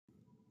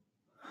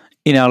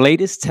In our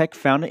latest Tech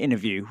Founder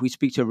interview, we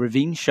speak to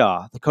Raveen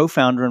Shah, the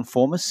co-founder and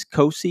former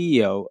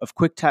co-CEO of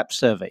QuickTap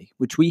Survey,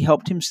 which we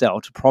helped him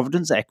sell to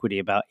Providence Equity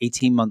about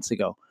 18 months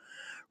ago.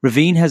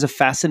 Raveen has a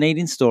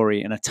fascinating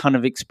story and a ton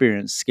of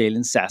experience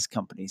scaling SaaS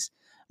companies.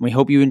 And we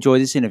hope you enjoy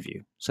this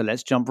interview. So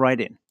let's jump right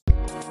in.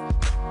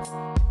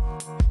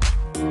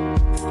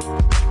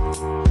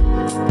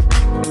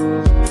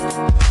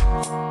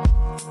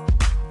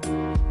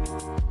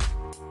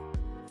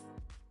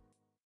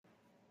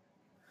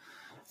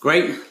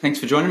 Great. Thanks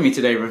for joining me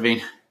today,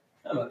 Raveen.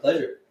 Oh, my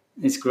pleasure.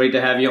 It's great to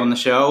have you on the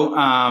show.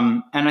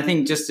 And I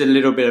think just a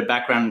little bit of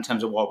background in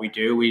terms of what we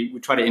do. We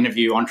try to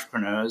interview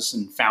entrepreneurs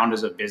and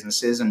founders of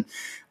businesses and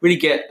really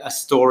get a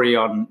story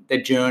on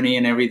their journey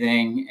and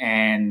everything,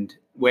 and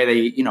where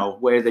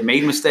they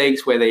made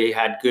mistakes, where they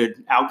had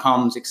good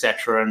outcomes,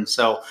 etc. And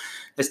so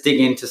let's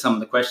dig into some of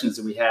the questions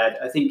that we had.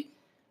 I think,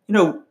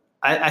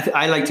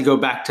 I like to go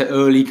back to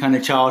early kind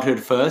of childhood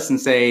first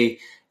and say,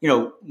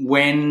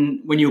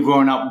 when you were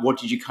growing up, what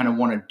did you kind of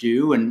want to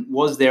do? And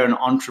was there an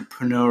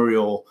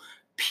entrepreneurial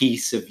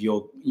piece of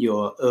your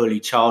early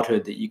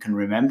childhood that you can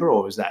remember,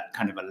 or was that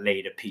kind of a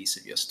later piece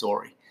of your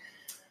story?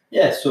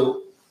 Yeah,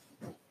 so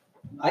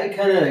I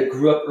kind of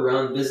grew up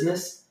around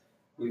business.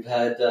 We've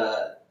had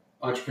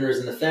entrepreneurs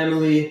in the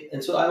family,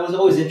 and so I was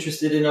always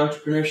interested in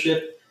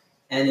entrepreneurship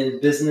and in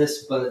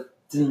business, but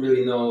didn't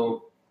really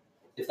know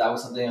if that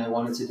was something I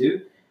wanted to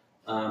do.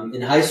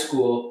 In high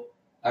school,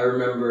 I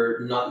remember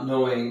not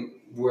knowing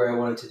where I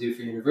wanted to do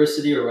for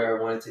university or where I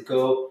wanted to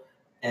go.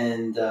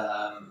 And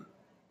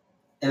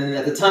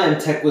at the time,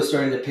 tech was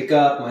starting to pick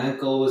up. My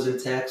uncle was in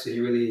tech, so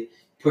he really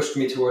pushed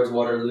me towards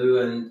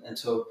Waterloo. And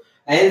so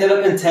I ended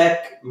up in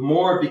tech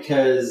more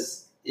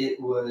because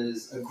it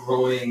was a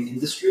growing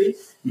industry,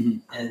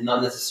 and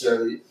not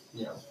necessarily,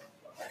 I'm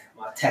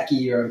a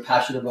techie or I'm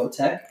passionate about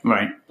tech.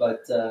 Right.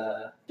 But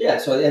so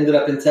I ended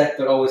up in tech,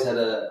 but always had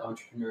an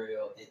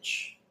entrepreneurial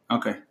itch.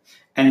 Okay.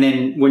 And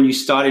then when you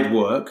started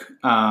work,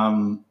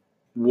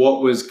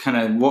 what was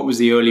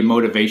the early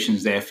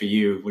motivations there for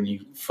you when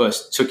you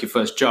first took your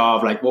first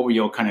job? Like, what were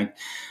your kind of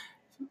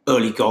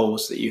early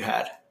goals that you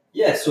had?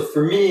 Yeah. So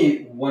for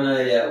me, when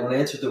I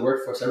entered the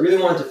workforce, I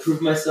really wanted to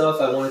prove myself.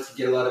 I wanted to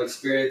get a lot of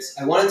experience.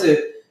 I wanted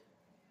to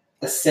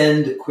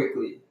ascend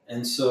quickly.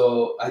 And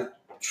so I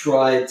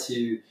tried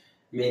to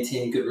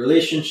maintain good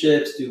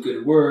relationships, do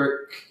good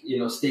work,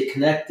 stay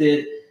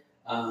connected.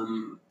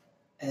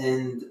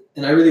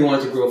 And I really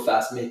wanted to grow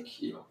fast,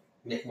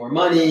 make more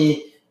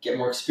money, get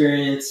more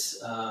experience.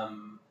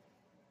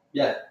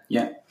 Yeah.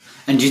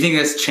 And do you think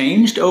that's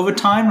changed over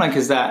time? Like,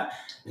 has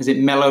it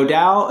mellowed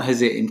out?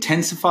 Has it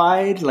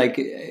intensified? Like,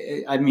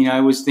 I mean, I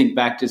always think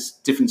back to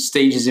different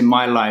stages in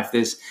my life.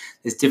 There's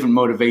different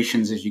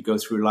motivations as you go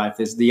through life.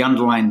 There's the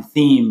underlying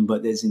theme,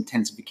 but there's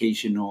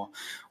intensification or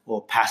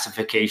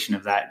pacification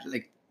of that.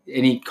 Like,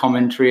 any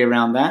commentary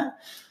around that?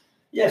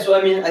 Yeah. So,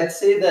 I mean, I'd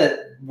say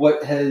that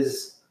what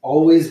has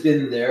always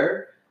been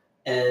there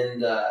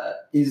and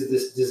is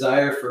this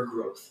desire for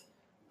growth.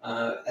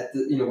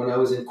 When I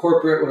was in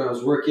corporate, when I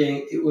was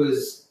working, it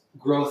was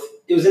growth.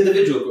 It was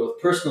individual growth,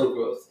 personal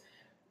growth,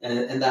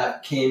 and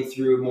that came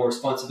through more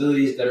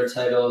responsibilities, better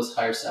titles,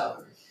 higher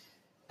salary.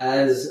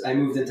 As I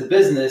moved into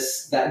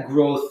business, that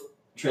growth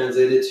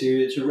translated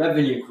to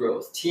revenue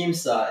growth, team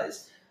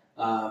size,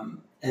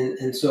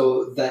 and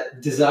so that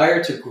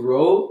desire to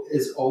grow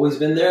has always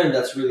been there, and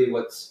that's really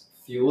what's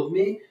fueled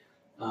me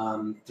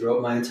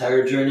throughout my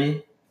entire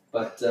journey.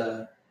 But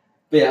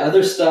yeah,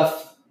 other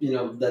stuff,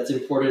 that's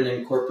important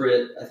in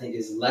corporate, I think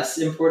is less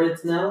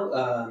important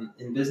now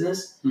in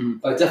business.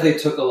 But I definitely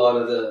took a lot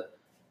of the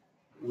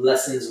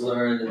lessons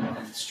learned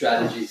and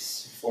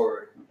strategies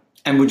forward.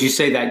 And would you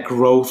say that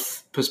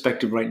growth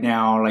perspective right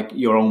now, like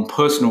your own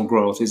personal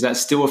growth, is that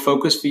still a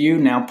focus for you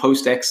now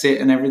post-exit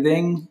and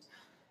everything?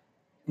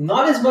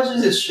 Not as much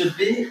as it should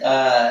be.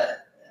 I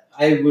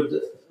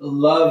would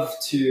love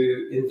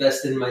to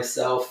invest in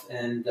myself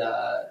and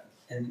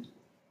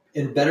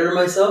better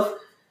myself,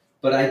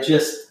 but I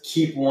just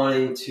keep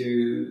wanting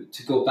to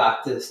go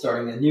back to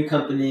starting a new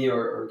company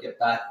or get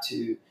back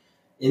to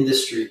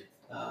industry.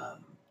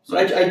 So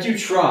I do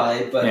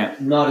try,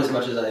 but not as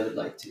much as I would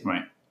like to.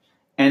 Right.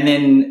 And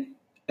then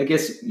I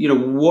guess,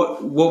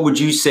 what would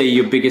you say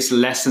your biggest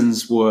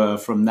lessons were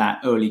from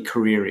that early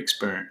career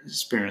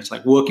experience,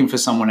 like working for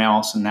someone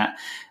else and that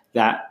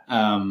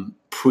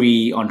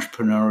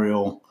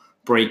pre-entrepreneurial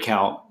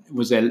breakout?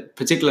 Was there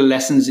particular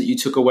lessons that you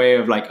took away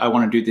of, like, I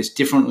want to do this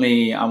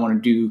differently, I want to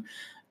do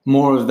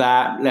more of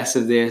that, less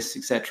of this,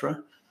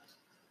 etc.?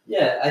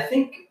 Yeah, I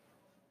think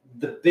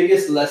the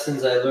biggest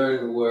lessons I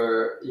learned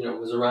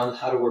was around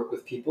how to work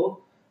with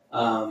people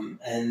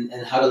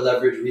and how to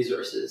leverage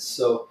resources.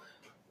 So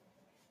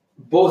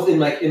both in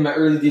my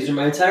early days or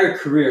my entire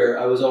career,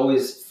 I was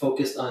always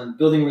focused on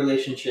building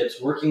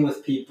relationships, working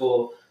with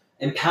people,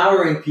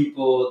 empowering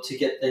people to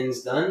get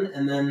things done.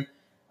 And then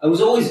I was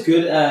always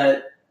good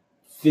at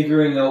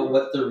figuring out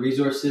what the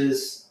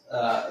resources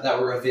that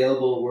were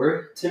available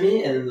were to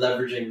me and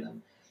leveraging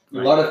them.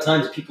 Right. A lot of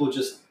times people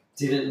just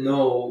didn't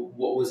know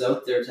what was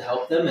out there to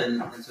help them,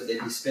 and so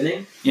they'd be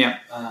spinning. Yeah.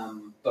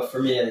 But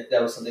for me, like,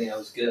 that was something I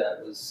was good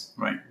at, was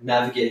Right.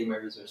 navigating my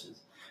resources.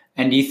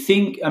 And do you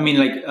think, I mean,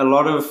 like a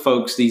lot of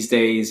folks these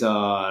days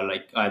are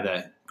like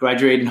either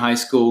graduating high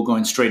school,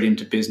 going straight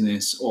into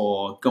business,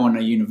 or going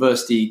to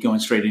university, going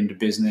straight into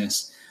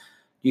business.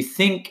 Do you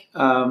think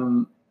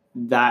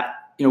that,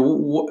 you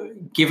know,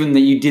 given that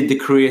you did the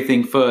career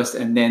thing first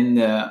and then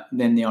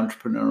the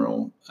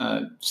entrepreneurial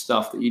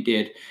stuff that you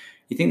did,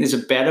 you think there's a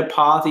better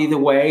path either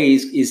way?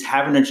 Is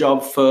having a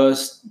job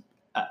first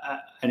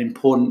an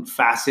important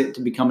facet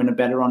to becoming a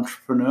better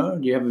entrepreneur?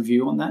 Do you have a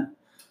view on that?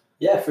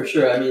 Yeah, for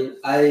sure. I mean,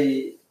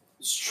 I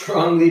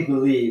strongly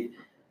believe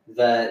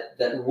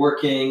that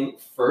working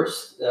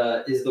first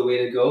is the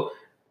way to go.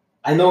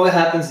 I know it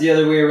happens the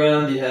other way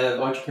around. You have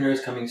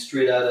entrepreneurs coming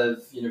straight out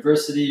of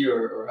university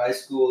or high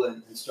school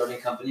and starting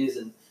companies,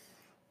 and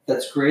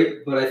that's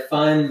great. But I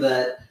find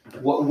that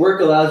what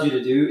work allows you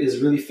to do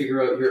is really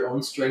figure out your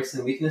own strengths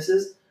and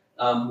weaknesses.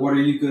 What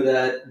are you good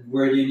at?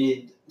 Where do you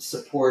need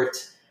support?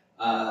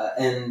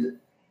 And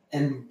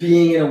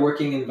being in a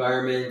working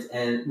environment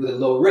and with a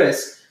low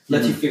risk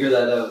lets you figure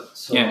that out.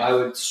 So I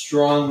would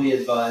strongly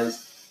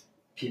advise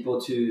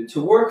people to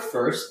work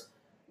first,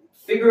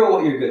 figure out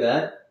what you're good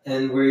at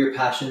and where your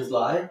passions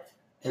lie,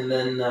 and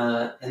then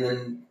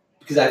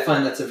because I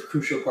find that's a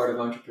crucial part of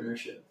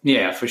entrepreneurship.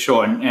 Yeah, for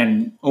sure,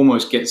 and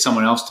almost get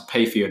someone else to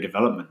pay for your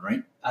development,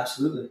 right?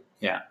 Absolutely.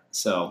 Yeah.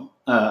 So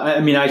I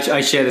mean,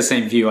 I share the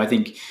same view. I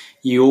think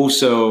you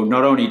also,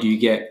 not only do you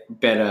get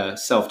better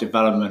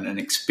self-development and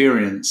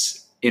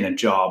experience in a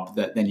job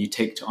that then you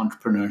take to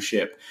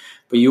entrepreneurship,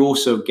 but you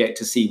also get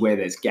to see where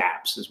there's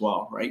gaps as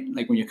well, right?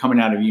 Like when you're coming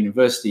out of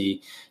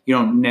university, you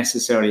don't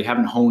necessarily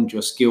haven't honed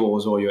your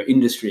skills or your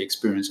industry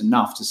experience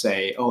enough to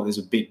say, oh, there's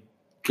a big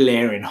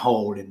glaring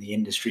hole in the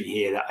industry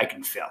here that I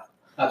can fill.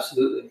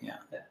 Absolutely.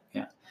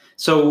 Yeah.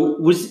 So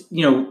was,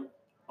 you know,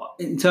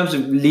 in terms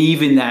of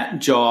leaving that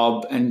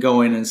job and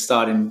going and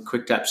starting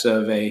QuickTap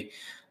Survey,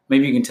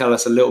 maybe you can tell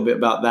us a little bit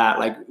about that.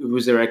 Like,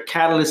 was there a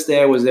catalyst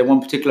there? Was there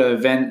one particular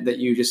event that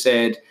you just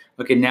said,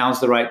 okay,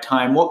 now's the right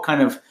time? What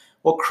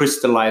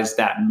crystallized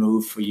that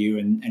move for you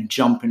and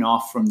jumping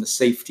off from the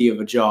safety of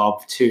a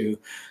job to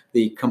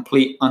the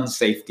complete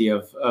unsafety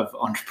of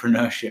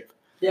entrepreneurship?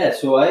 Yeah,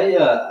 so I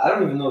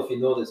don't even know if you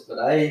know this, but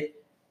I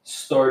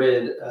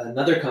started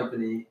another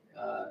company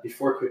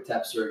before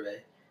QuickTap Survey.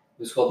 It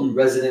was called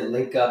Resident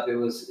Link Up. It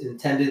was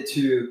intended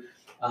to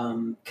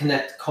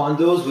connect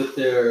condos with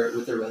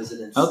their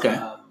residents. Okay.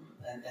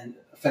 And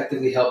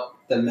effectively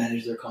help them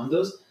manage their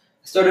condos.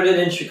 I started it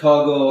in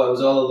Chicago. I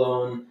was all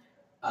alone.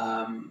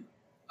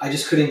 I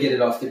just couldn't get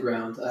it off the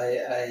ground.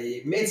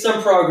 I made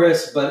some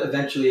progress, but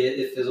eventually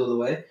it fizzled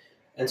away.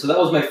 And so that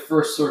was my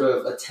first sort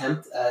of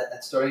attempt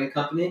at starting a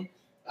company.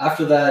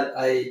 After that,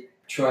 I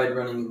tried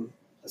running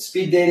a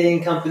speed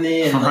dating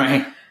company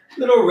and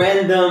little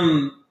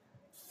random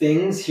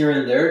things here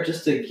and there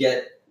just to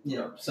get, you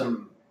know,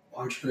 some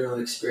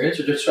entrepreneurial experience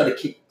or just try to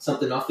keep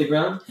something off the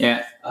ground.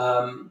 Yeah.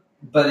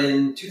 But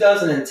in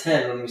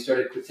 2010, when we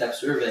started QuickTap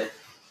Survey,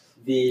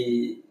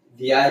 the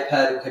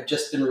iPad had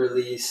just been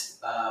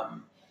released.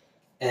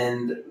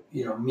 And,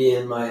 you know, me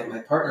and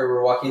my partner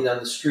were walking down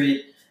the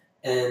street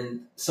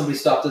and somebody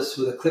stopped us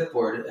with a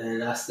clipboard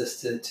and asked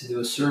us to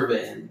do a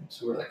survey. And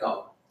so we're like,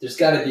 oh, there's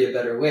got to be a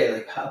better way.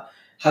 Like,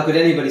 how could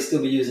anybody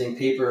still be using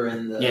paper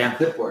and the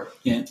clipboard?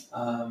 Yeah.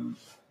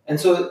 And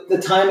so the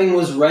timing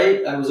was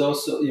right. I was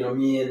also, you know,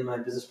 me and my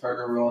business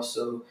partner were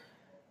also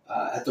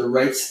at the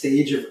right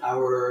stage of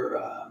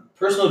our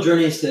personal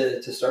journeys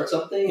to start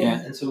something.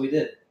 And so we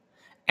did.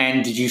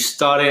 And did you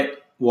start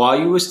it while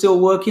you were still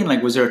working?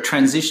 Like, was there a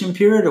transition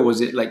period or was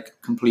it like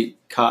complete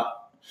cut?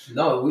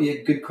 No,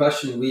 good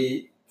question.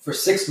 For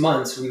 6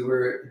 months, we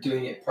were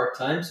doing it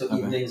part-time, so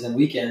evenings and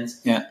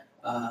weekends. Yeah.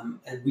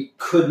 And we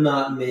could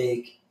not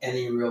make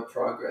any real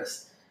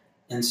progress.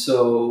 And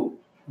so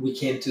we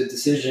came to a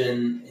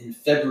decision in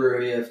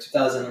February of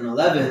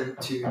 2011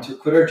 to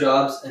quit our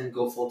jobs and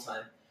go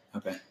full-time.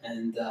 Okay.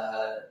 And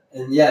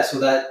yeah, so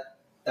that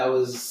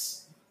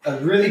was a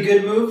really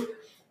good move.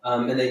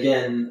 And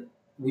again,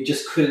 we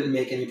just couldn't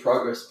make any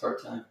progress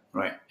part-time.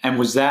 Right. And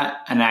was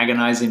that an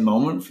agonizing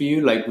moment for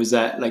you? Like, was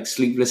that like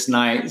sleepless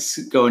nights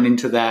going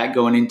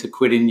into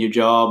quitting your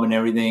job and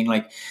everything,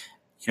 like,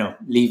 you know,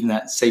 leaving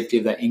that safety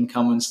of that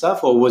income and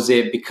stuff? Or was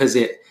it because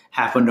it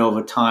happened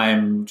over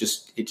time,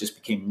 it just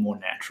became more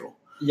natural?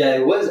 Yeah,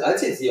 it was. I'd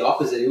say it's the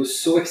opposite. It was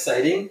so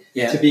exciting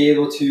to be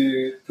able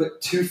to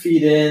put 2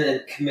 feet in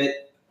and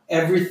commit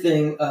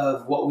everything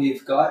of what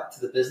we've got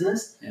to the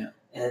business. Yeah.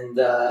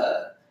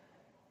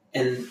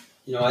 And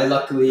you know, I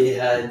luckily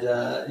had,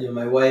 you know,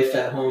 my wife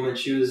at home and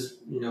she was,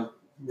 you know,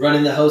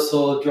 running the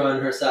household,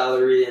 drawing her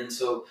salary. And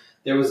so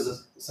there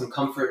was some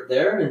comfort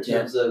there in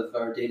terms of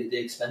our day-to-day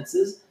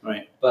expenses.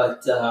 Right.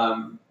 But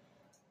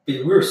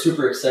we were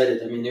super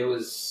excited. I mean, it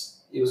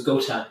was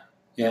go time.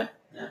 Yeah.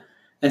 Yeah.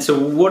 And so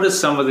what are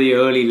some of the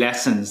early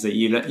lessons that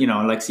you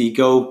know, like, so you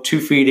go 2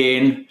 feet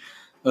in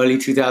early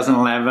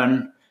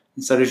 2011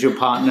 and so does your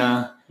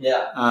partner.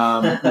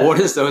 What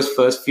does those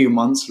first few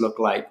months look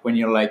like when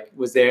you're like,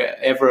 was there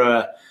ever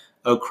a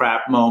oh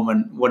crap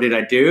moment? What did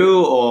I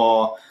do?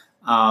 Or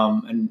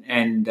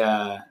and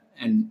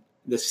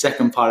the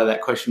second part of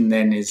that question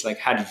then is like,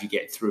 how did you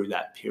get through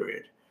that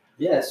period?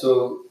 Yeah,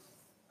 so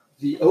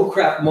the oh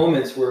crap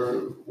moments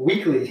were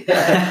weekly,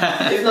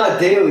 if not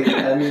daily.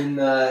 I mean,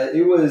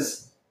 it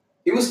was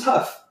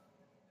tough.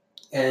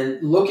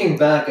 And looking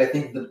back, I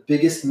think the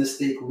biggest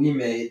mistake we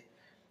made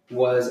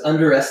was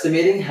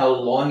underestimating how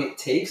long it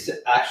takes to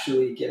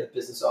actually get a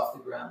business off the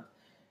ground.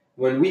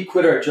 When we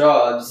quit our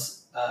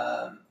jobs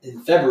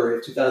in February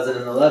of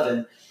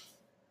 2011,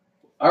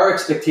 our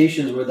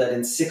expectations were that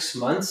in 6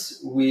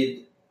 months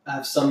we'd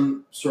have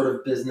some sort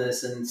of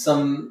business and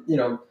some,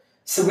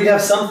 so we'd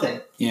have something.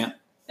 Yeah.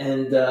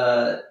 And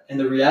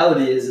the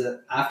reality is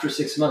that after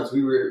 6 months,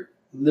 we were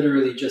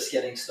literally just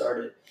getting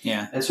started.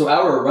 Yeah. And so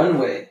our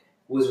runway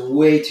was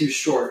way too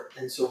short.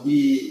 And so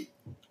we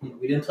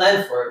didn't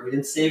plan for it. We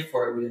didn't save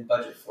for it. We didn't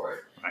budget for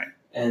it. Right.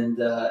 And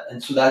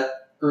so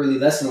that early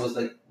lesson was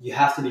like, you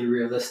have to be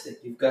realistic.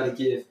 You've got to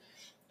give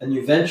a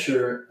new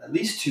venture at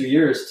least 2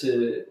 years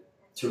to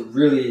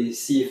really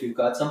see if you've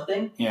got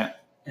something. Yeah.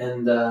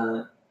 And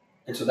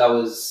so that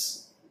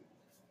was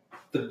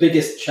the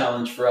biggest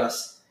challenge for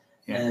us.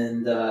 Yeah.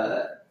 And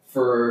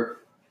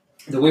for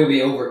the way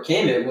we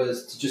overcame it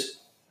was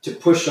to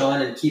push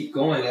on and keep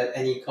going at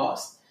any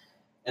cost.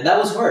 And that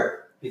was hard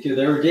because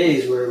there were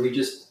days where we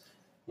just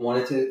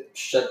wanted to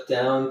shut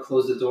down,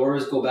 close the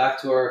doors, go back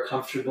to our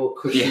comfortable,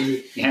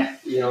 cushy,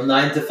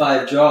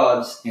 9-to-5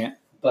 jobs. Yeah.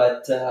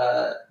 But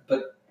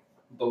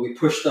we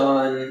pushed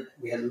on.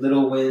 We had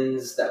little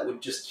wins that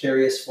would just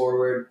carry us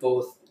forward,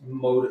 both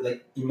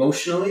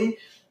emotionally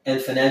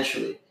and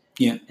financially.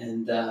 Yeah.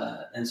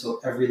 And so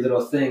every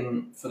little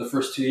thing for the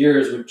first 2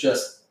 years would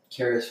just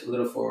carry us a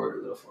little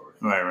forward.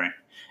 Right.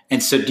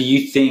 And so do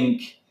you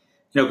think,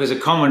 because a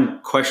common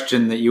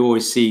question that you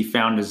always see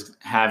founders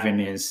having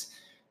is,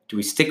 do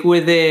we stick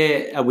with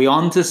it? Are we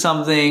on to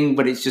something,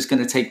 but it's just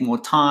going to take more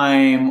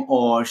time?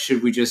 Or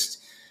should we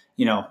just,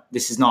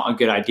 this is not a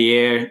good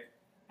idea?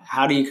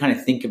 How do you kind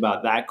of think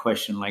about that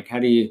question? Like, how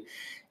do you,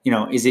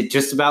 is it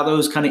just about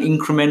those kind of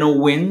incremental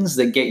wins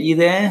that get you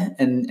there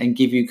and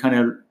give you kind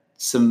of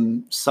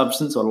some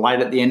substance or light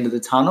at the end of the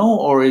tunnel?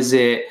 Or is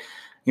it,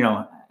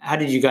 how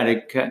did you kind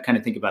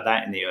of think about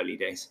that in the early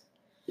days?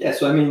 Yeah,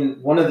 so I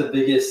mean, one of the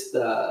biggest,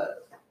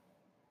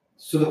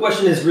 so the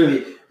question is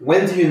really,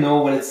 when do you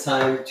know when it's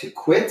time to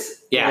quit?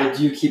 Yeah. Or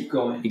do you keep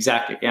going?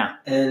 Exactly, yeah.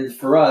 And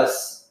for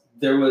us,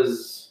 there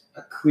was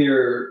a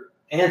clear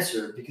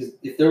answer because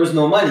if there was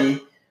no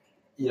money,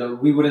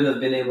 we wouldn't have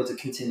been able to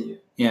continue.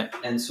 Yeah.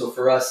 And so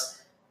for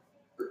us,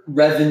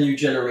 revenue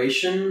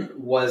generation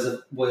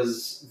was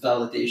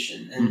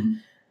validation.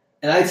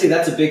 And I'd say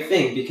that's a big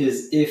thing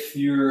because if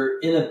you're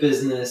in a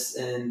business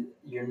and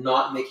you're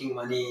not making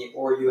money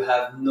or you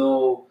have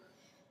no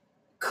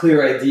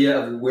clear idea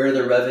of where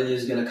the revenue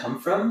is going to come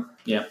from.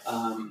 Yeah.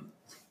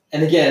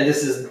 And again,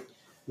 this is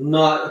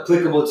not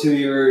applicable to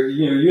your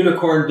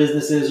unicorn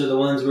businesses or the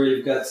ones where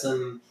you've got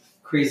some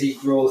crazy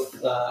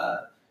growth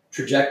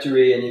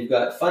trajectory and you've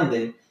got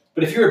funding.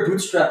 But if you're a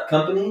bootstrap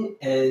company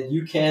and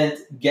you can't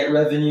get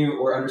revenue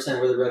or understand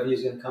where the revenue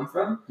is going to come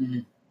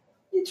from,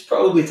 it's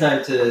probably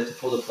time to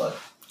pull the plug.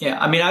 Yeah,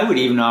 I mean, I would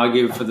even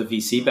argue for the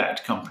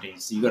VC-backed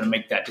companies, you've got to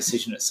make that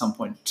decision at some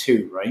point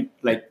too, right?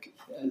 Like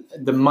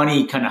the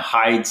money kind of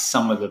hides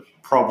some of the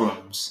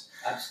problems.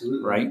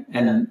 Absolutely. Right?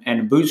 And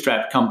a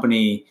bootstrap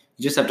company,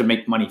 you just have to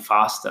make money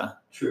faster.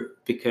 True.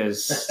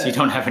 Because you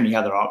don't have any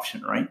other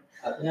option, right?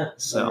 Yeah.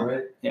 So,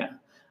 right. Yeah.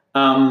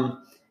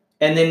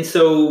 And then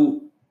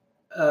so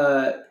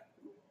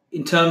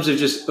in terms of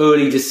just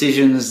early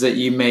decisions that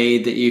you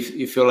made that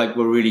you feel like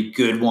were really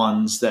good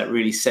ones that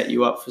really set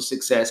you up for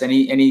success,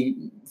 any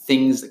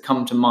things that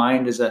come to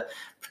mind as a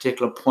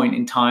particular point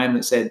in time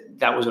that said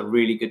that was a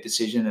really good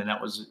decision and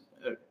that was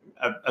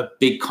a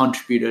big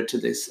contributor to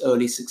this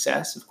early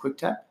success of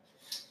QuickTap?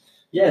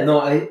 Yeah, no,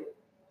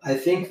 I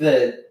think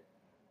that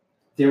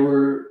there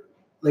were,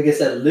 like I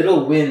said,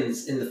 little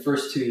wins in the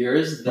first 2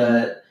 years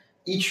that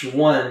each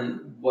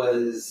one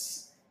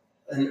was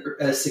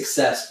a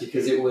success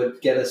because it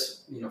would get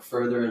us,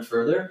 further and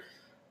further.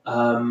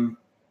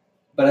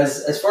 But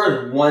as far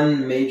as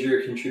one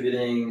major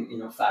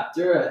contributing,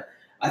 factor,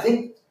 I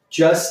think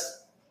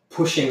just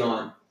pushing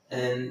on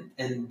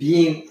and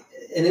being,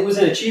 and it was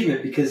an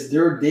achievement because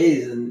there were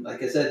days, and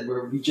like I said,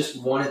 where we just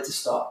wanted to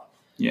stop.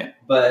 Yeah.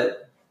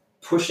 But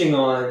pushing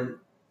on,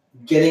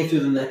 getting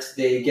through the next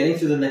day, getting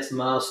through the next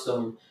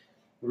milestone,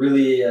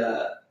 really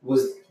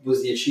was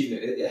the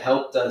achievement. It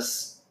helped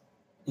us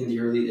in the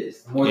early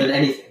days more than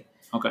anything.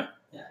 Okay.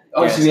 Yeah.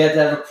 Obviously, we had to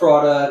have a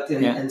product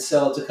and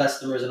sell to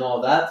customers and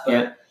all that,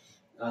 but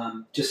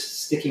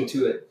just sticking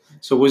to it.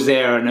 So was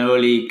there an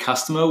early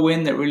customer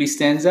win that really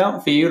stands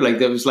out for you? Like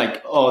that was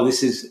like, oh,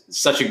 this is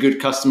such a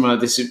good customer.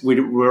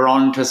 We're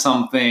on to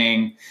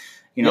something,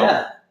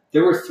 Yeah,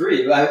 there were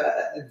three.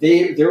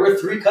 There were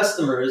three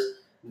customers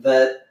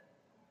that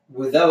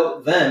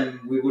without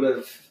them, we would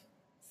have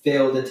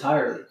failed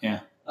entirely.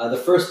 Yeah. The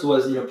first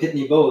was,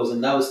 Pitney Bowes,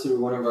 and that was through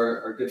one of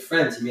our good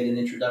friends. He made an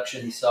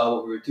introduction. He saw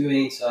what we were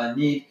doing, saw a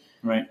need.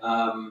 Right.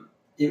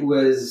 It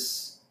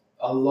was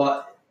a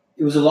lot.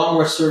 It was a lot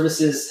more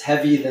services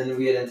heavy than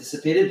we had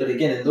anticipated. But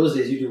again, in those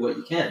days, you do what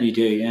you can. You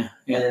do, yeah.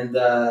 And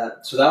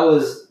so that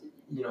was,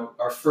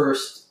 our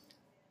first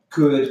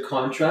good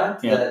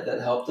contract that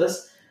helped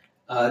us.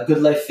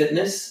 Good Life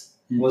Fitness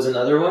was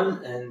another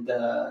one, and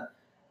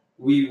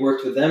we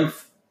worked with them,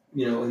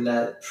 in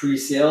that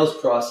pre-sales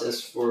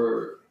process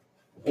for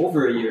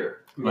over a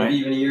year, maybe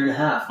even a year and a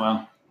half.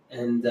 Wow.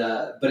 And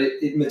but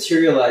it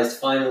materialized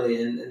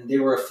finally, and they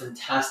were a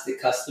fantastic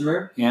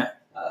customer. Yeah.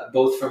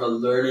 Both from a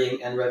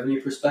learning and revenue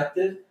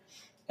perspective.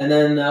 And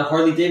then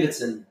Harley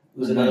Davidson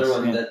was another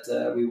one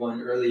that we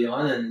won early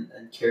on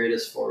and carried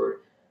us forward.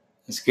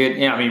 It's good.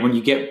 Yeah, I mean, when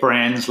you get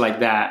brands like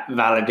that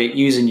validate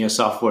using your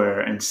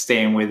software and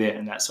staying with it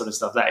and that sort of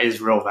stuff, that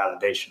is real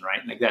validation,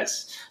 right? Like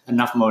that's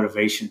enough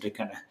motivation to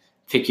kind of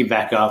pick you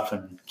back up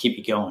and keep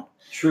you going.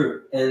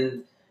 True.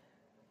 And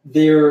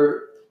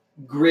they're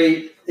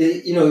great,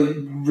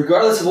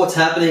 regardless of what's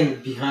happening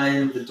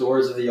behind the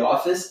doors of the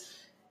office.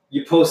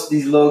 You post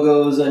these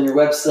logos on your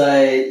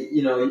website,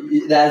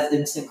 it has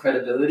instant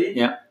credibility.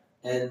 Yeah.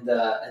 And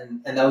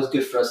that was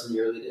good for us in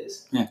the early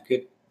days. Yeah,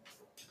 good.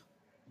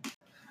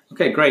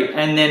 Okay, great.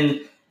 And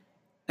then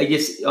I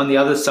guess on the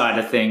other side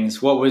of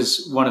things, what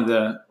was one of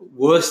the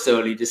worst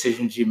early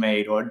decisions you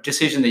made, or a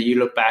decision that you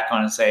look back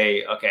on and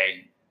say,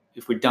 okay,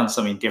 if we'd done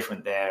something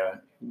different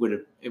there,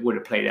 it would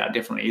have played out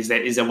differently? Is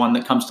there one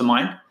that comes to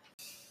mind?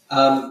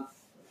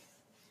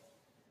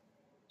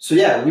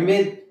 We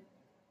made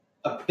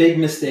a big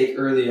mistake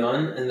early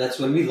on, and that's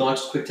when we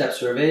launched QuickTap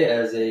Survey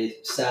as a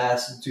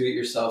SaaS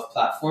do-it-yourself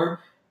platform.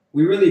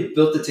 We really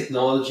built the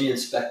technology and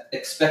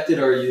expected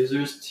our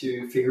users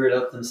to figure it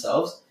out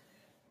themselves.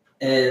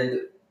 And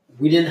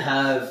we didn't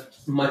have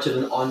much of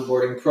an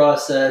onboarding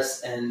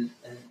process and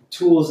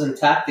tools and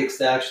tactics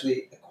to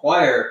actually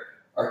acquire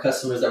our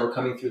customers that were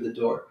coming through the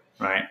door.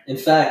 Right. In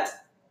fact,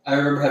 I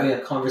remember having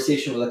a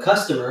conversation with a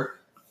customer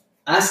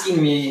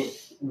asking me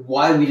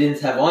why we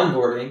didn't have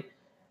onboarding.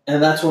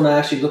 And that's when I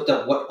actually looked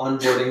up what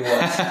onboarding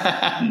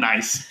was.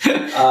 Nice.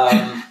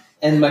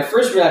 And my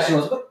first reaction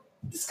was, what?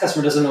 This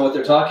customer doesn't know what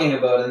they're talking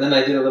about. And then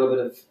I did a little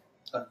bit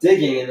of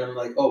digging, and I'm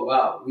like, oh,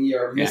 wow, we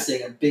are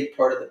missing a big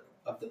part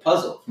of the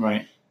puzzle.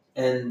 Right.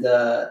 And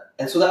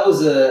so that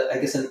was,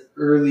 an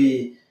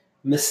early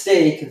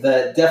mistake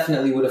that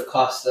definitely would have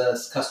cost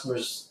us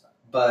customers,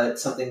 but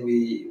something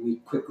we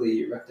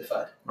quickly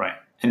rectified. Right.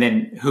 And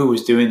then who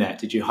was doing that?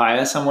 Did you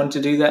hire someone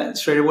to do that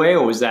straight away,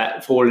 or was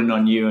that falling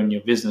on you and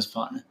your business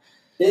partner?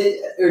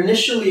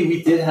 Initially,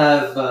 we did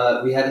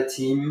have we had a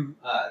team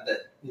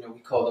that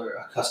we called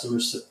our customer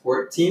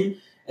support team,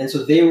 and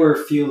so they were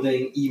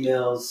fielding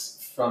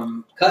emails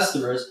from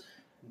customers.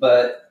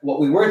 But what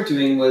we weren't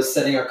doing was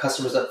setting our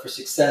customers up for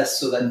success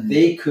so that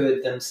they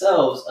could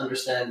themselves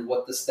understand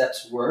what the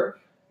steps were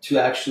to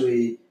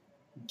actually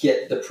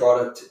get the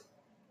product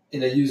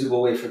in a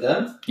usable way for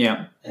them.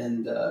 Yeah.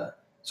 And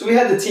so we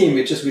had the team,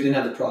 we didn't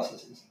have the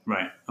processes.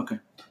 Right. Okay.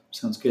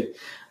 Sounds good.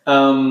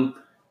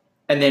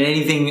 And then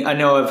anything, I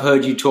know I've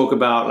heard you talk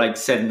about like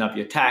setting up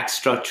your tax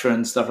structure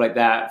and stuff like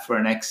that for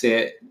an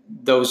exit,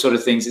 those sort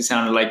of things. It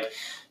sounded like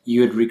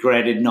you had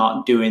regretted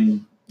not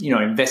doing,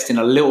 investing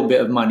a little bit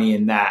of money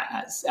in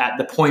that at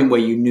the point where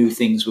you knew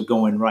things were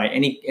going right.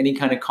 Any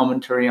kind of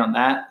commentary on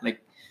that?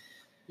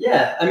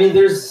 Yeah, I mean,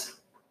 there's,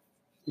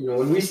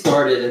 when we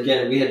started,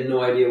 again, we had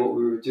no idea what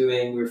we were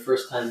doing. We were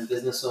first-time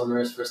business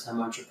owners,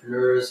 first-time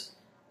entrepreneurs,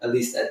 at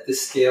least at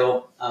this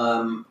scale.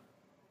 And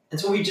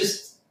so we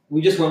just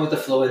went with the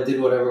flow and did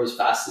whatever was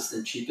fastest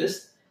and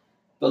cheapest.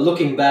 But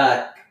looking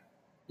back,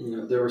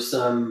 there were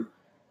some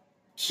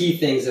key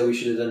things that we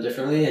should have done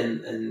differently,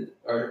 and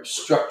our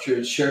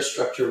share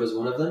structure was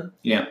one of them.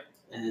 Yeah.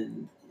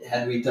 And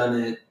had we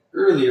done it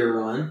earlier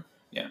on,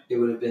 it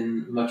would have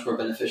been much more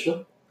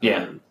beneficial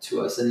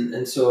to us.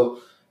 And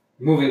so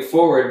moving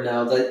forward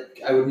now, that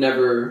I would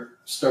never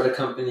start a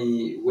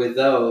company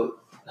without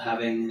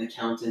having an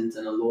accountant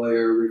and a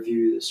lawyer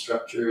review the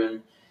structure,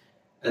 and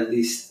at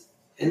least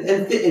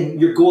and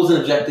your goals and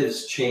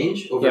objectives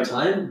change over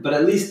time, but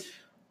at least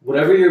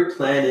whatever your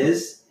plan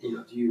is,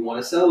 do you want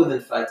to sell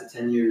within 5 to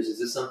 10 years? Is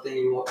this something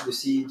you want to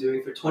see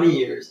doing for 20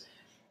 years?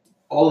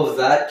 All of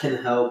that can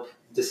help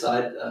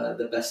decide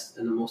the best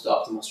and the most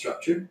optimal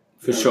structure.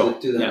 For sure.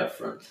 Do that up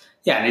front.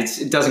 Yeah, and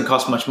it doesn't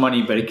cost much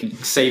money, but it can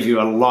save you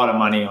a lot of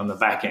money on the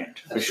back end,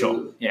 for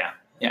Absolutely. sure.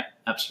 Yeah,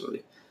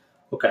 absolutely.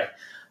 Okay.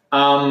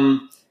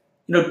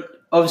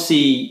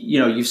 Obviously,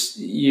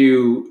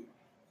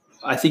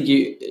 I think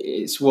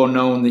it's well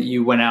known that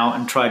you went out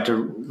and tried to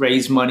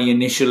raise money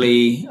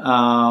initially,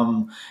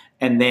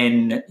 and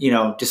then,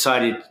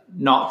 decided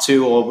not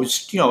to, or it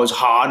was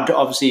hard,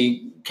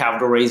 obviously,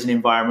 capital raising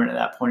environment at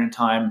that point in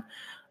time.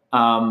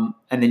 And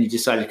then you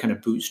decided to kind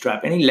of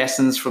bootstrap. Any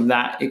lessons from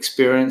that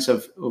experience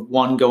of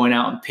one, going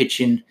out and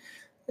pitching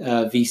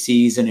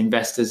VCs and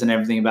investors and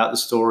everything about the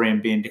story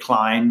and being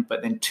declined,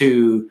 but then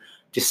two,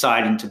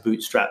 deciding to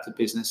bootstrap the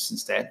business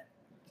instead?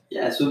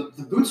 Yeah, so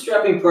the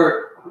bootstrapping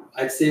part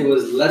I'd say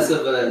was less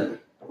of a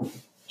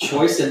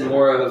choice and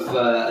more of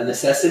a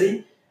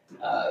necessity,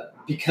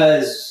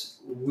 because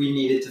we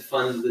needed to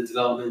fund the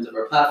development of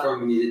our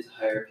platform. We needed to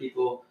hire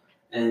people,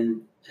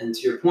 and to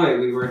your point,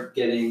 we weren't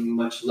getting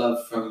much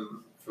love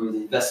from the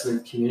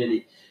investment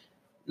community.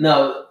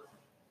 Now,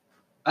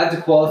 I have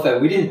to qualify.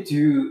 We didn't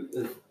do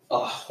a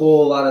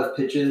whole lot of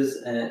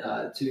pitches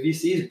to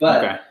VCs,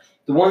 but Okay.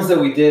 the ones that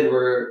we did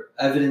were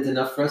evident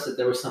enough for us that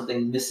there was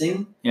something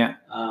missing,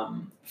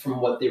 from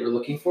what they were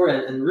looking for,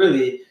 and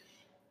really,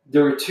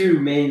 there were two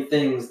main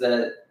things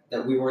that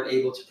we weren't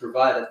able to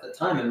provide at the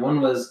time, and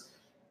one was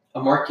a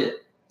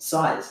market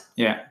size.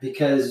 Yeah.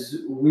 Because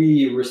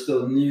we were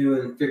still new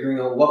and figuring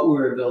out what we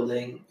were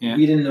building. Yeah.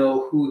 We didn't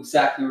know who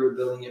exactly we were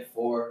building it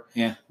for.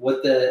 Yeah.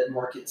 What the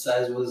market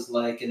size was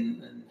like,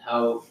 and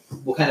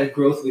what kind of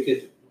growth we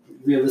could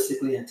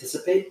realistically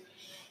anticipate.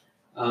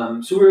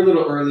 So we were a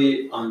little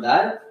early on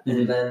that,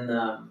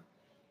 Mm-hmm.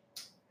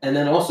 and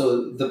then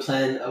also the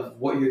plan of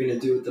what you're going to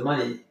do with the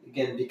money.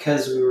 Again,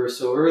 because we were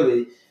so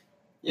early,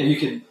 you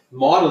could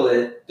model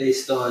it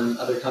based on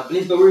other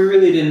companies, but we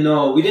really didn't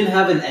know. We didn't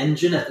have an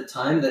engine at the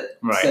time that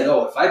said,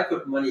 "Oh, if I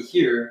put money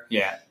here,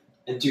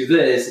 and do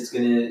this, it's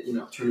going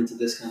to turn into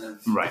this kind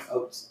of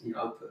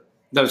output."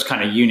 Those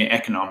kind of unit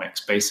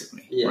economics,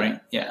 basically. Right.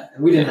 Yeah.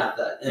 And we didn't have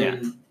that,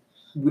 and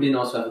we didn't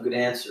also have a good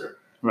answer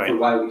for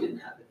why we didn't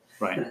have it.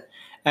 Right.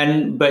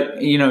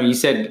 But you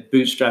said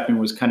bootstrapping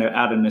was kind of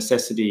out of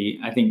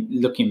necessity. I think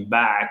looking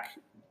back,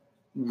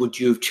 would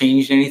you have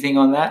changed anything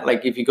on that?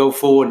 Like if you go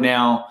forward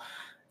now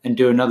and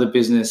do another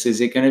business,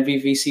 is it going to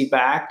be VC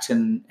backed,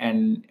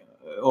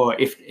 or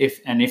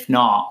if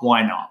not,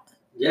 why not?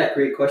 Yeah,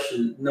 great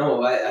question.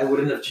 No, I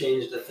wouldn't have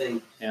changed a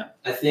thing. Yeah.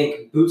 I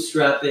think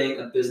bootstrapping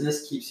a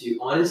business keeps you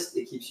honest.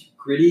 It keeps you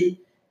gritty.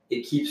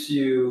 It keeps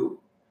you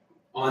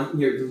on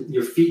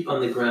your feet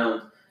on the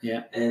ground.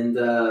 Yeah. And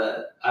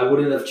I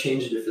wouldn't have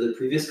changed it for the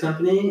previous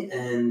company,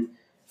 and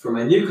for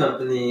my new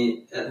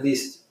company, at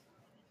least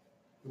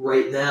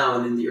right now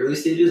and in the early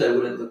stages, I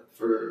wouldn't look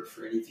for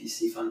any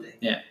VC funding.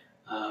 Yeah.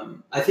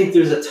 I think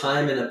there's a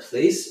time and a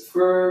place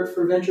for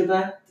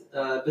venture-backed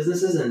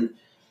businesses, and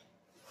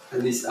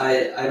at least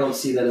I don't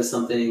see that as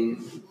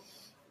something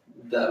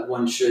that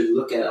one should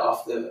look at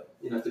off the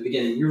at the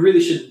beginning. You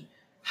really should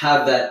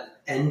have that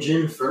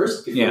engine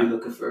first before you're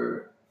looking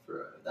for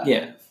that.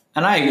 Yeah.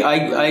 And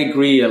I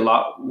agree a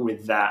lot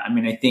with that. I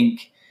mean, I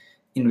think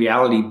in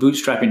reality,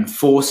 bootstrapping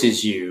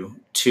forces you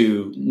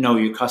to know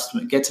your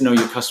customer, get to know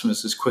your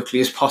customers as quickly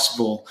as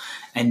possible,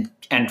 and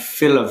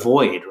fill a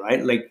void,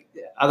 right? Like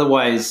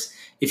otherwise,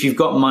 if you've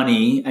got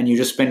money and you're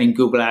just spending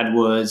Google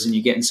AdWords and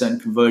you're getting certain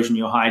conversion,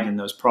 you're hiding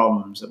those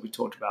problems that we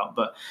talked about.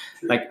 But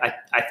like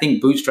I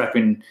think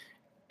bootstrapping,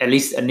 at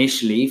least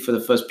initially for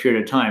the first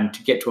period of time,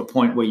 to get to a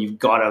point where you've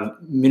got a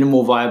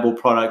minimal viable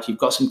product, you've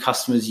got some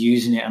customers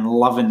using it and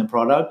loving the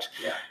product,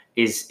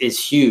 is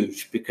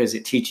huge, because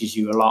it teaches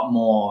you a lot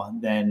more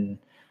than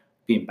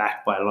being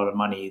backed by a lot of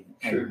money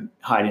and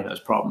hiding those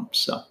problems.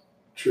 So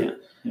true.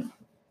 Yeah.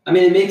 I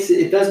mean,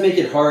 it does make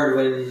it hard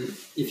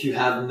if you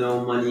have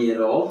no money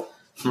at all,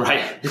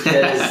 right?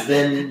 Because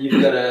then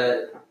you've got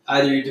to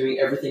either you're doing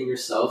everything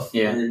yourself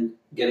and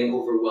getting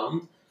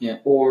overwhelmed,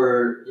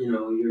 or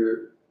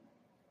you're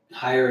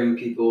hiring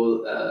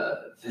people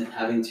and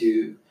having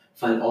to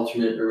find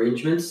alternate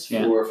arrangements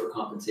for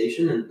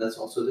compensation, and that's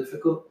also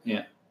difficult.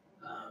 Yeah.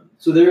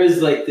 So there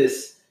is like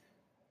this.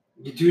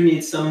 You do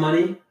need some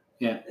money.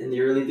 Yeah. In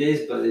the early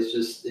days, but it's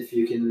just if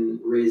you can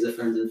raise a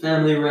friends and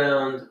family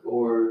round,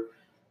 or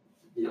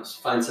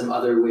find some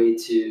other way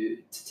to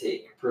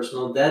take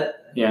personal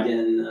debt. Yeah.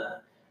 Again,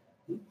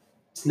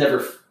 it's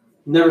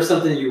never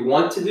something you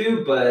want to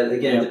do, but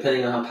again,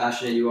 depending on how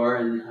passionate you are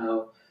and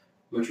how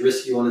much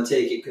risk you want to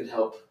take, it could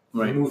help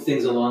move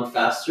things along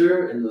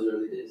faster in those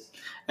early days.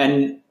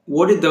 And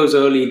what did those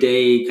early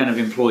day kind of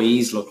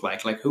employees look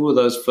like? Like who were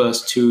those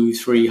first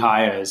 2-3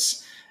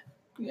 hires,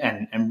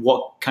 and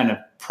what kind of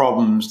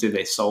problems did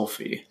they solve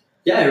for you?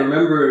 Yeah, I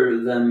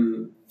remember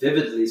them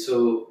vividly.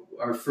 So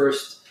our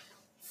first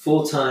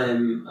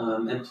full-time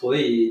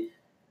employee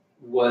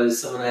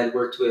was someone I had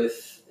worked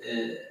with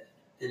in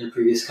a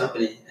previous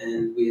company,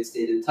 and we had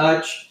stayed in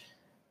touch,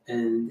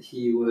 and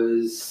he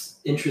was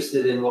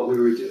interested in what we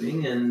were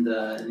doing, and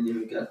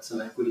we got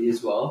some equity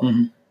as well.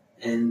 Mm-hmm.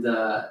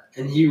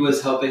 And he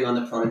was helping on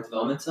the product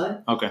development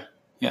side. Okay.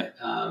 Yeah.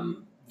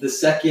 The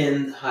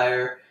second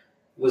hire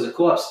was a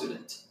co-op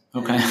student.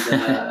 Okay.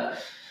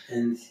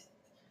 And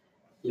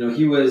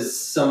he was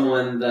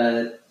someone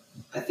that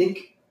I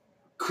think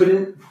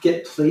couldn't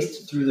get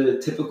placed through the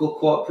typical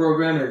co-op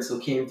program, and so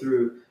came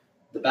through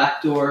the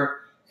back door.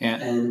 Yeah.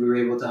 And we were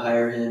able to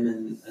hire him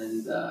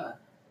and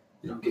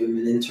give him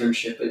an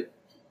internship. But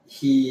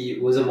he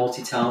was a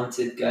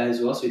multi-talented guy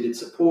as well, so he did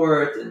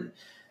support and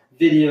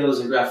videos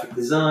and graphic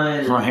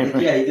design.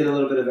 And he did a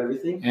little bit of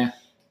everything. Yeah.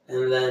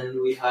 And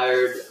then we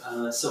hired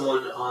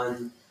someone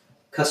on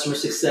customer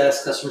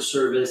success, customer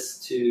service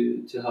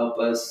to help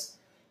us.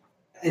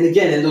 And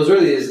again, in those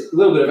early days, a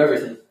little bit of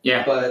everything.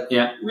 Yeah. But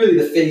really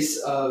the face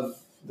of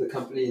the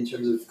company in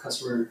terms of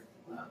customer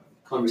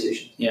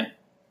conversations. Yeah,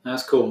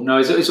 that's cool. No,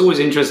 it's always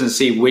interesting to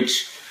see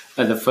which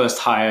are the first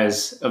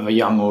hires of a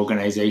young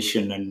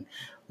organization and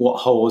what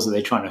holes are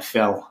they trying to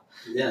fill.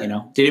 Yeah. You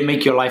know, did it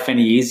make your life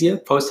any easier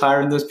post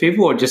hiring those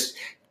people, or just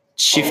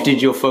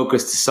shifted your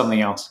focus to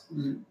something else?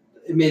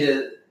 It made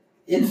it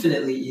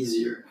infinitely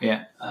easier.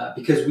 Yeah.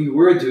 Because we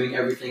were doing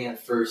everything at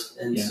first,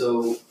 and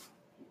so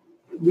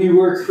we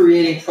were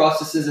creating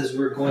processes as we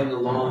were going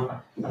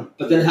along,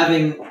 but then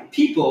having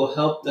people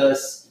helped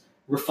us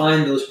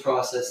refine those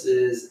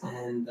processes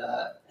and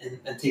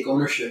take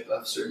ownership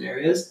of certain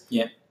areas.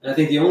 Yeah. And I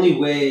think the only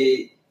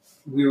way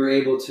we were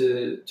able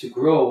to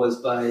grow was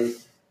by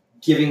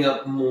giving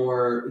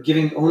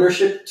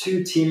ownership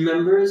to team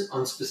members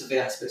on specific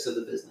aspects of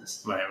the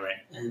business. Right.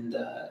 And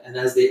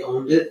as they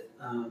owned it,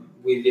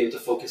 we'd be able to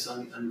focus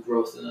on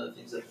growth and other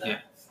things like that. Yeah.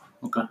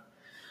 Okay.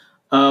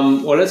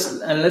 Well,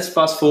 let's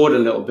fast forward a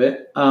little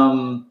bit.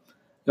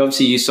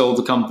 Obviously, you sold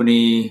the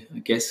company, I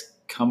guess,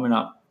 coming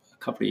up a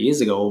couple of years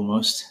ago,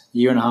 almost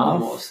year and a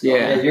half. Almost,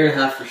 yeah, a year and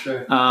a half for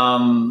sure.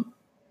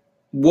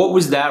 What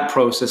was that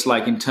process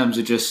like in terms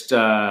of just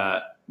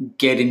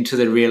getting to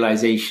the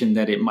realization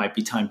that it might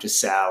be time to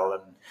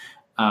sell,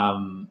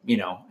 and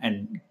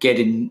and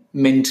getting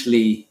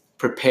mentally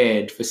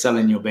prepared for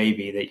selling your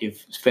baby that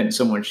you've spent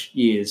so much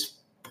years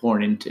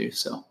pouring into?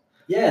 So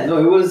yeah, no,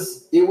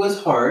 it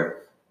was hard.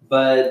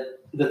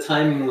 But the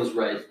timing was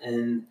right.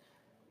 And,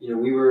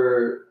 we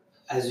were,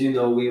 as you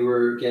know, we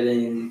were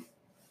getting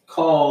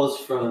calls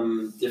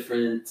from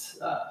different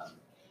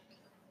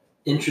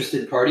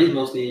interested parties,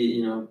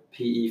 mostly,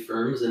 PE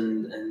firms.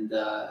 And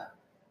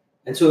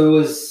so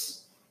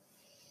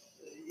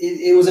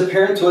it was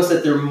apparent to us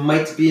that there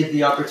might be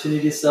the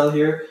opportunity to sell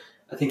here.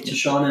 I think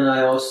Tashawn and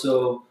I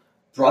also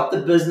brought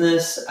the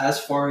business as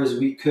far as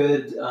we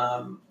could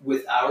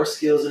with our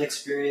skills and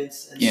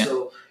experience. And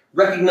so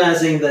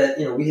recognizing that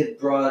we had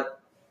brought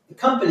the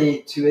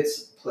company to its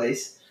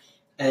place,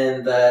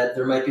 and that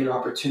there might be an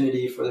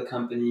opportunity for the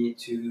company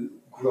to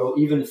grow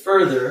even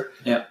further,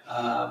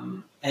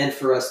 and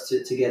for us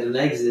to get an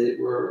exit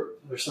were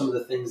some of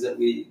the things that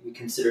we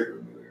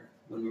considered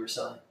when we were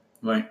selling.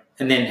 Right.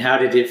 And then how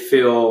did it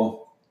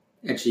feel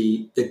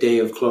actually the day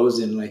of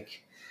closing?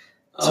 Like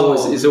it's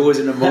always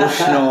an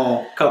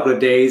emotional couple of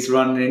days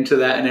running into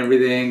that and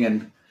everything,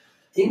 and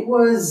it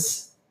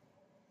was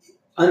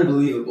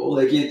unbelievable.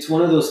 Like, it's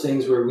one of those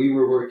things where we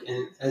were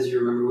working, as you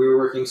remember, we were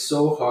working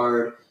so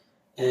hard,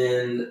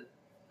 and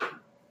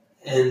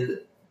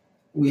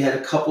we had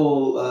a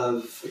couple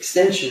of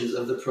extensions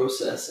of the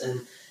process,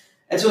 and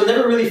so it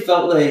never really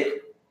felt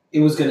like it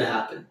was going to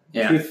happen.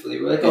 Yeah.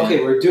 Truthfully, we're like,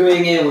 okay, we're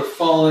doing it, we're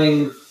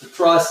following the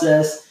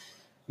process.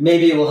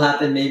 Maybe it will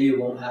happen, maybe it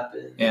won't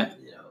happen. Yeah.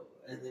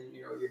 And then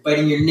you're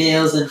biting your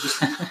nails and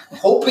just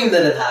hoping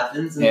that it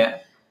happens.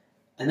 And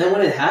then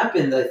when it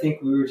happened, I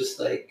think we were just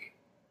like,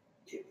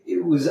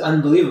 it was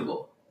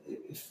unbelievable.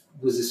 It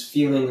was this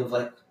feeling of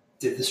like,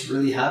 did this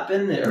really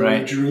happen? Are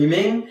we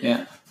dreaming?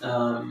 Yeah.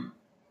 And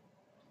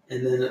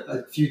then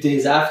a few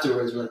days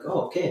afterwards, we're like,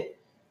 oh, okay.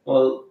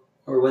 Well,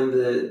 or when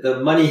the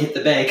money hit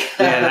the bank.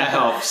 Yeah, that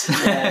helps.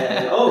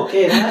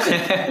 Okay, it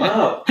happened.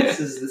 Wow,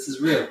 this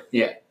is real.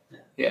 Yeah.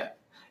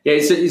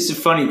 It's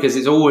funny because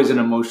it's always an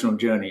emotional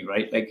journey,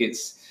 right? Like it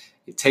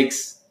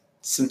takes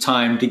some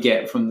time to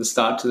get from the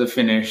start to the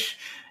finish.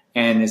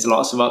 And there's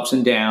lots of ups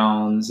and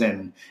downs.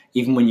 And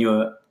even when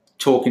you're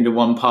talking to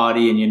one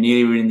party and you're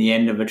nearly in the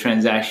end of a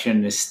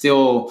transaction, there's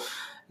still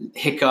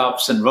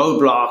hiccups and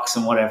roadblocks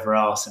and whatever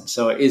else. And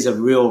so it is a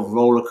real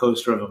roller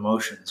coaster of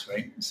emotions,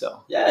 right?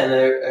 So yeah, and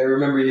I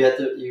remember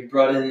you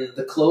brought in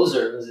the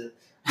closer. Was it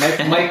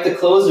Mike the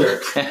closer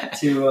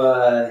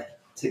to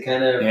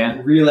kind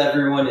of reel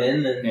everyone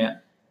in? And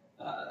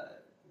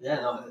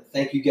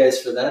thank you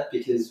guys for that,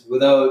 because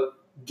without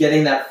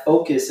getting that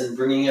focus and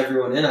bringing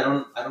everyone in, I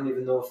don't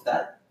even know if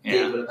that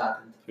day would have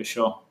happened. For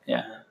sure.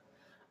 Yeah.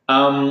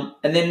 And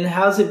then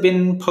how's it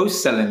been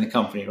post-selling the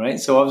company, right?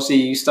 So obviously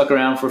you stuck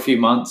around for a few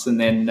months and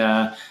then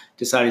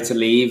decided to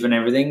leave and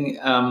everything.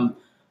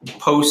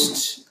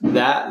 Post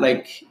that,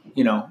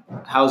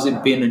 how's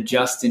it been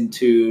adjusting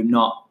to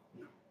not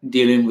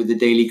dealing with the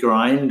daily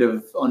grind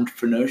of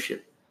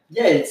entrepreneurship?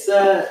 Yeah,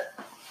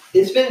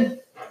 it's been,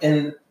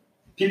 and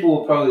people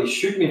will probably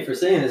shoot me for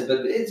saying this,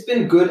 but it's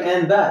been good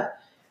and bad.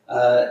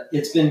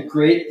 It's been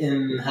great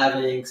in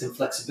having some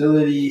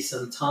flexibility,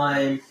 some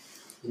time.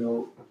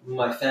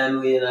 My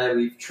family and I,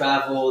 we've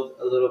traveled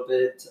a little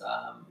bit,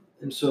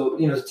 and so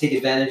to take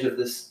advantage of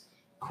this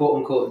quote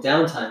unquote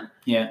downtime.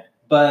 Yeah.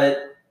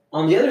 But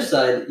on the other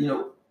side,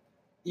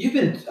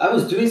 I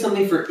was doing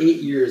something for 8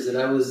 years that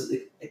I was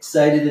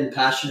excited and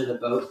passionate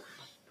about,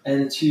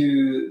 and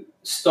to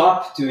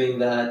stop doing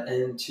that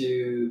and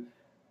to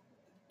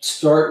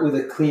start with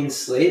a clean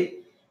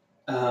slate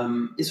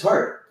is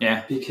hard.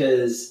 Yeah.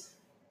 Because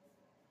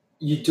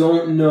you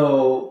don't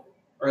know,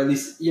 or at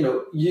least, you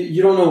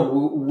don't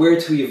know where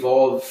to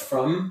evolve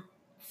from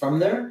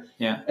there.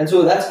 Yeah. And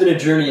so that's been a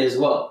journey as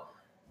well.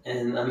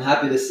 And I'm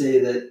happy to say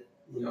that,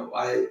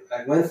 I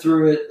went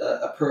through it,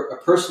 a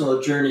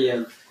personal journey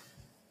of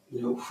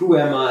who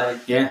am I?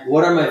 Yeah.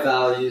 What are my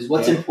values?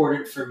 What's Yeah.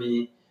 important for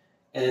me?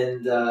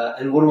 And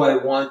what do I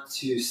want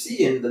to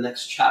see in the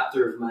next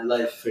chapter of my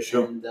life? For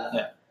sure. And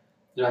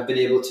I've been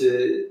able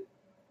to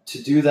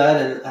do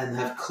that and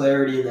have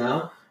clarity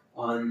now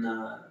on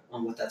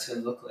what that's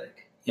going to look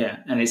like. Yeah,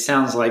 and it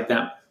sounds like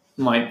that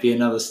might be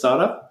another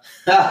startup.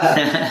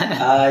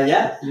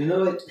 Yeah, you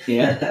know it.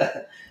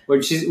 Yeah,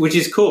 which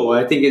is cool.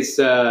 I think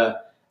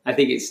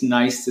it's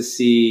nice to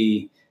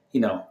see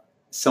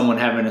someone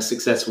having a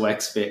successful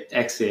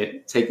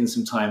exit, taking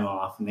some time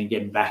off, and then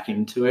getting back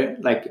into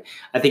it. Like,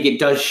 I think it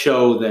does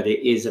show that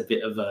it is a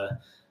bit of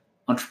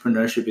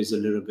entrepreneurship is a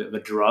little bit of a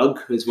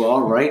drug as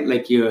well, right?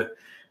 Like,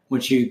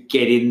 once you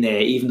get in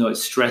there, even though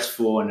it's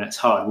stressful and it's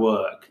hard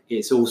work,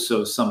 it's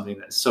also something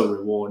that's so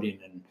rewarding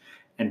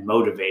and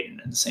motivating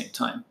at the same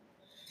time.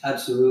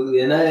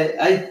 Absolutely. And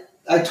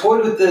I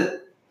toyed with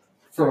it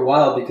for a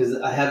while because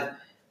I have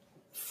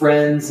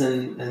friends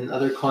and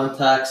other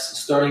contacts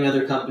starting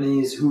other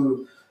companies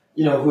who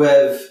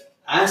have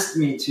asked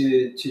me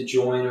to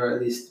join or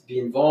at least be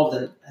involved,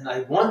 and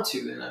I want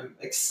to, and I'm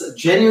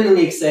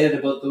genuinely excited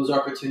about those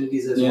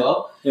opportunities as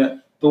well. Yeah.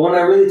 But when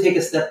I really take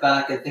a step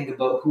back and think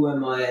about who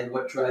am I and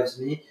what drives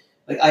me,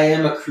 like, I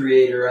am a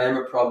creator, I am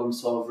a problem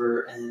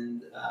solver,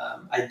 and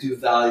I do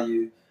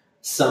value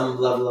some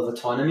level of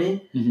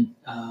autonomy.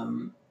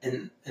 Mm-hmm.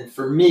 And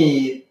for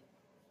me,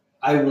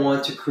 I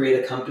want to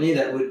create a company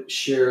that would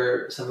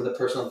share some of the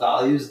personal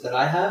values that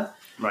I have.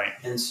 Right.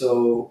 And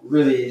so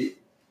really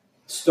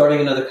starting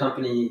another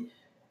company,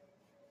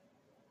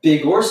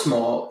 big or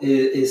small,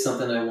 is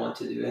something I want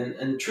to do.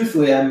 And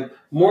truthfully, I'm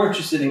more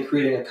interested in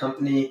creating a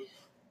company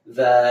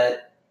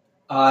that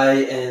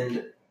I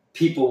and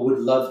people would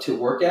love to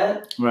work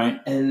at, right,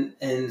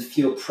 and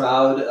feel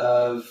proud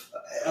of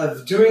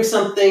doing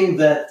something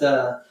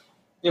that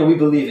we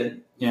believe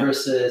in,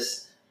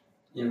 versus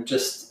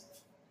just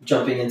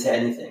jumping into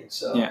anything.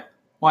 So yeah.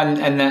 Well,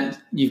 and that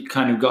you've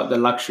kind of got the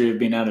luxury of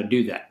being able to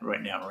do that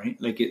right now, right?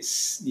 Like,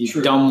 you've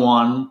True. done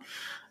one,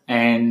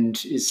 and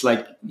it's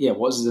like,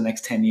 what does the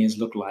next 10 years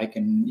look like?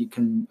 And you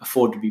can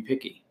afford to be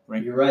picky,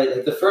 right? You're right.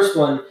 Like, the first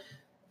one,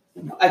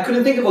 I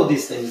couldn't think about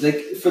these things. Like,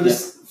 for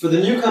the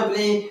new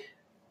company,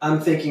 I'm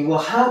thinking, well,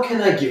 how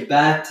can I give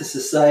back to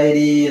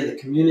society and the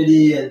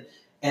community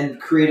and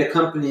create a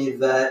company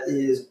that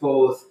is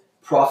both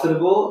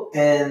profitable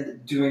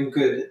and doing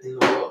good in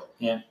the world?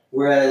 Yeah.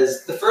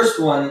 Whereas the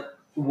first one,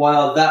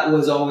 while that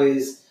was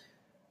always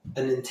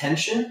an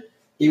intention,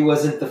 it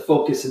wasn't the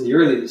focus in the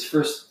early days.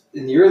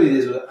 In the early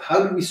days, was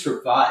how do we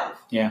survive?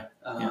 Yeah.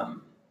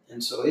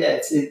 And so,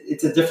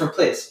 it's a different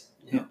place,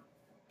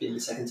 being the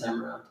second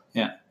time around.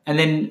 Yeah. And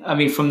then, I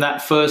mean, from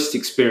that first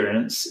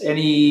experience,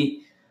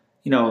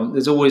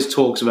 there's always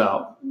talks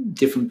about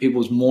different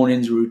people's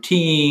mornings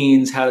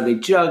routines, how do they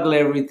juggle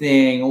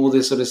everything, all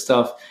this sort of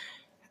stuff.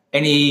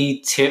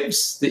 Any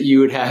tips that you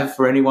would have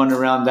for anyone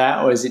around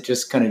that, or is it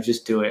just kind of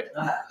just do it?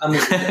 I'm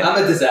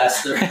a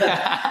disaster.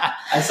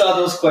 I saw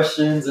those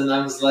questions and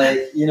I was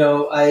like,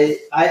 I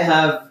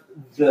have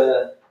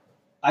the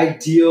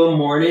ideal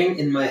morning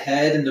in my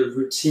head and the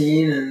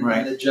routine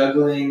and the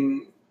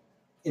juggling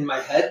in my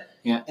head.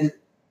 Yeah. And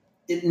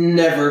it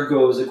never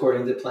goes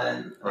according to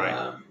plan.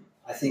 Right.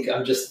 I think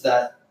I'm just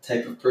that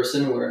type of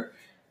person where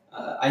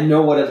I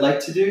know what I'd like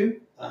to do,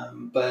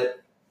 but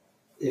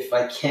if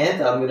I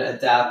can't, I'm going to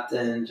adapt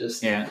and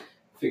just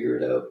figure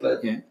it out.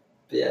 But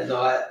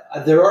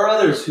there are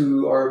others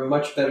who are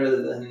much better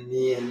than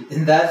me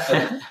in that.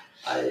 But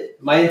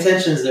my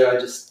intentions there, I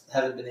just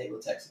haven't been able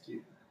to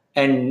execute.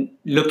 And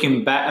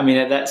looking back, I mean,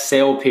 at that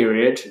sale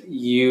period,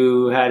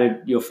 you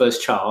had your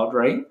first child,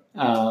 right?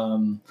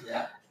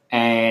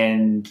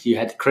 And you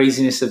had the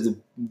craziness of the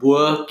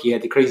work, you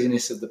had the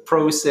craziness of the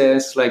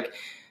process. Like,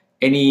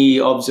 any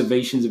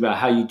observations about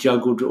how you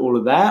juggled all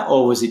of that,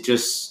 or was it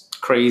just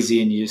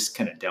crazy and you just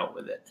kind of dealt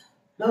with it?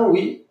 No,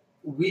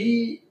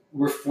 we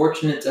were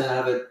fortunate to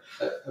have a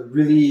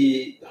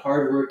really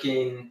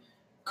hardworking,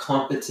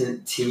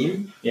 competent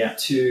team. Yeah.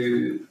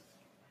 To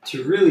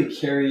really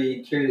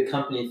carry the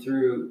company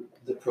through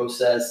the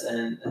process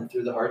and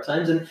through the hard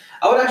times. And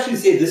I would actually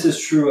say this is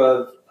true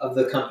of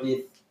the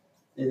company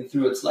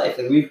through its life.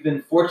 Like, we've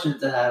been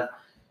fortunate to have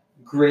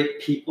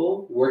great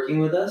people working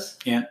with us.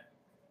 Yeah.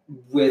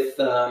 With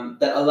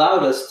that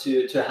allowed us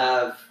to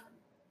have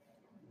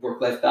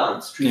work-life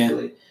balance,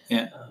 truthfully.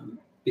 Yeah.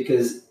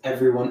 Because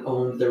everyone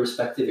owned their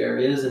respective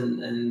areas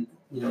and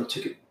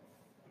took it,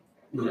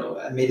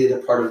 made it a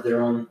part of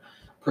their own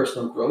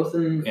personal growth,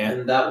 and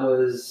that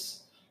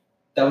was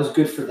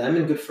good for them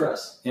and good for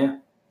us. Yeah.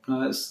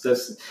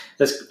 That's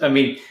I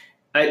mean,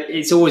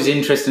 it's always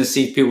interesting to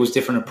see people's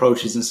different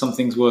approaches, and some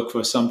things work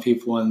for some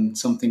people and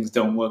some things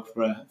don't work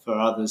for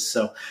others.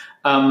 So,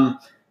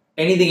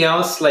 anything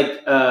else,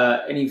 like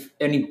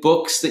any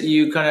books that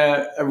you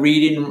kind of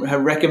read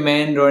and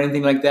recommend or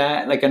anything like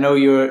that? Like, I know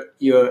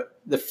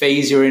the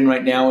phase you're in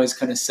right now is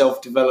kind of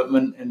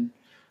self-development and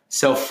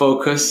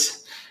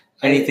self-focus.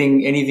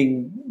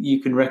 Anything you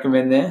can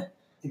recommend there?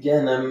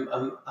 Again,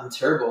 I'm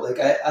terrible. Like,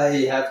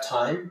 I have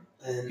time,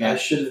 and I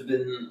should have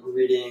been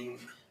reading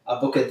a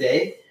book a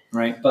day.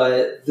 Right.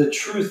 But the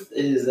truth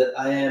is that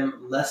I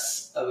am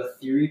less of a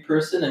theory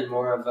person and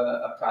more of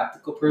a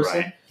practical person.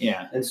 Right.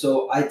 Yeah. And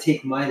so I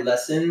take my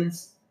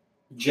lessons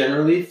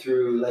generally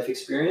through life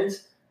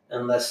experience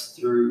and less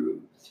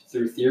through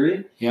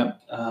theory. Yep.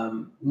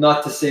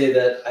 Not to say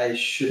that I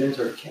shouldn't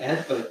or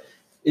can't, but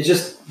it's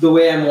just the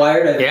way I'm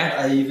wired.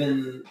 I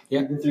even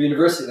through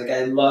university, like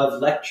I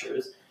love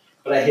lectures,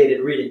 but I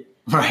hated reading.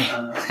 Right.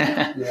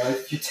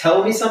 If you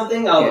tell me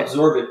something, I'll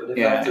absorb it. But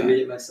if I have to read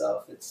it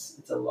myself,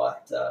 it's a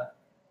lot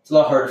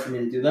harder for me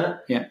to do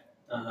that. Yeah.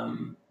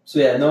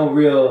 No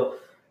real,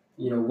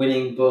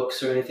 winning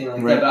books or anything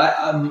like that.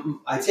 But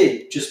I'd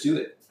say just do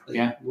it.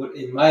 Like,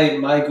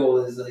 my goal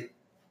is like,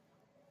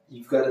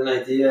 you've got an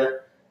idea,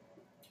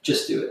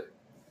 just do it.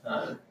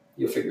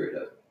 You'll figure it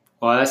out.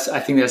 Well, I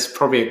think that's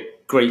probably a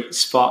great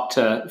spot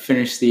to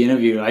finish the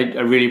interview. I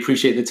really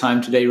appreciate the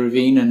time today,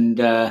 Raveen,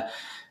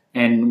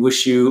 and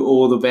wish you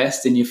all the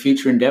best in your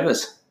future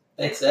endeavors.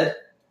 Thanks, Ed.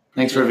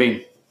 Thanks,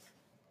 Raveen.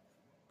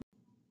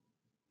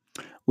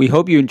 We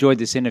hope you enjoyed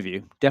this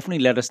interview.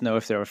 Definitely let us know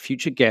if there are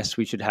future guests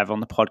we should have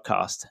on the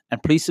podcast.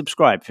 And please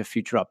subscribe for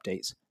future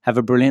updates. Have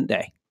a brilliant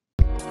day.